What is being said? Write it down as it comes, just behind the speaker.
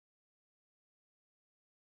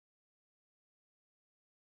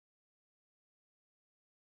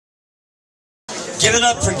Give it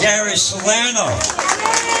up for Gary Salerno.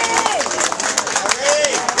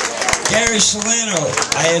 Gary Salerno,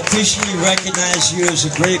 I officially recognize you as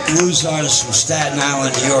a great blues artist from Staten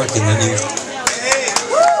Island, New York, in the new.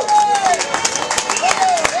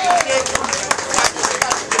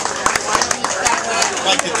 I'd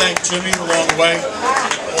like to thank Jimmy along the way,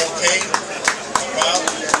 Paul Kane, Bob,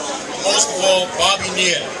 most of all, Bobby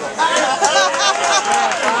Neer.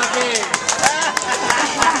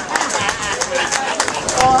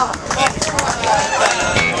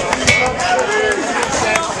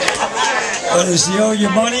 What, does he owe you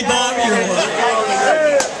money, Bobby, or what?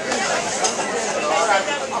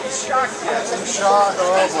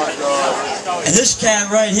 And this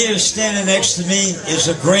cat right here standing next to me is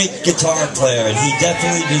a great guitar player, and he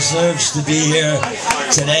definitely deserves to be here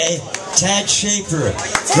today. Tad Schaefer,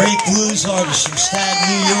 great blues artist from Staten,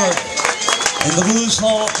 New York, in the Blues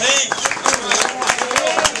Hall of Fame.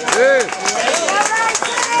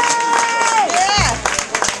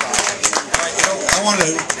 I want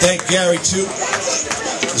to thank Gary too,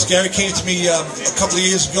 because Gary came to me a couple of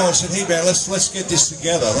years ago and said, "Hey man, let's get this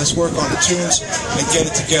together. Let's work on the tunes and get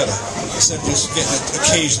it together instead of just getting it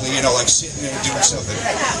occasionally, you know, like sitting there and doing something."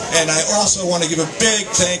 And I also want to give a big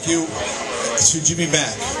thank you to Jimmy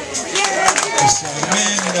Mack.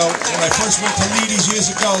 Man, you know, when I first went to Leedy's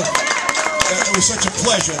years ago, it was such a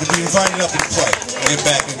pleasure to be invited up and play and get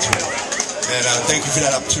back into it. And thank you for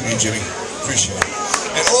that opportunity, Jimmy. Appreciate it.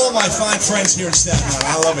 And all my fine friends here in Staten Island,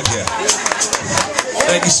 I love it here.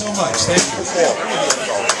 Thank you so much. Thank you.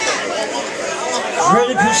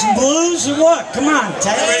 Ready for some blues or what? Come on,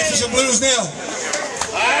 Tad. Ready for some blues now?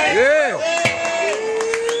 Yeah.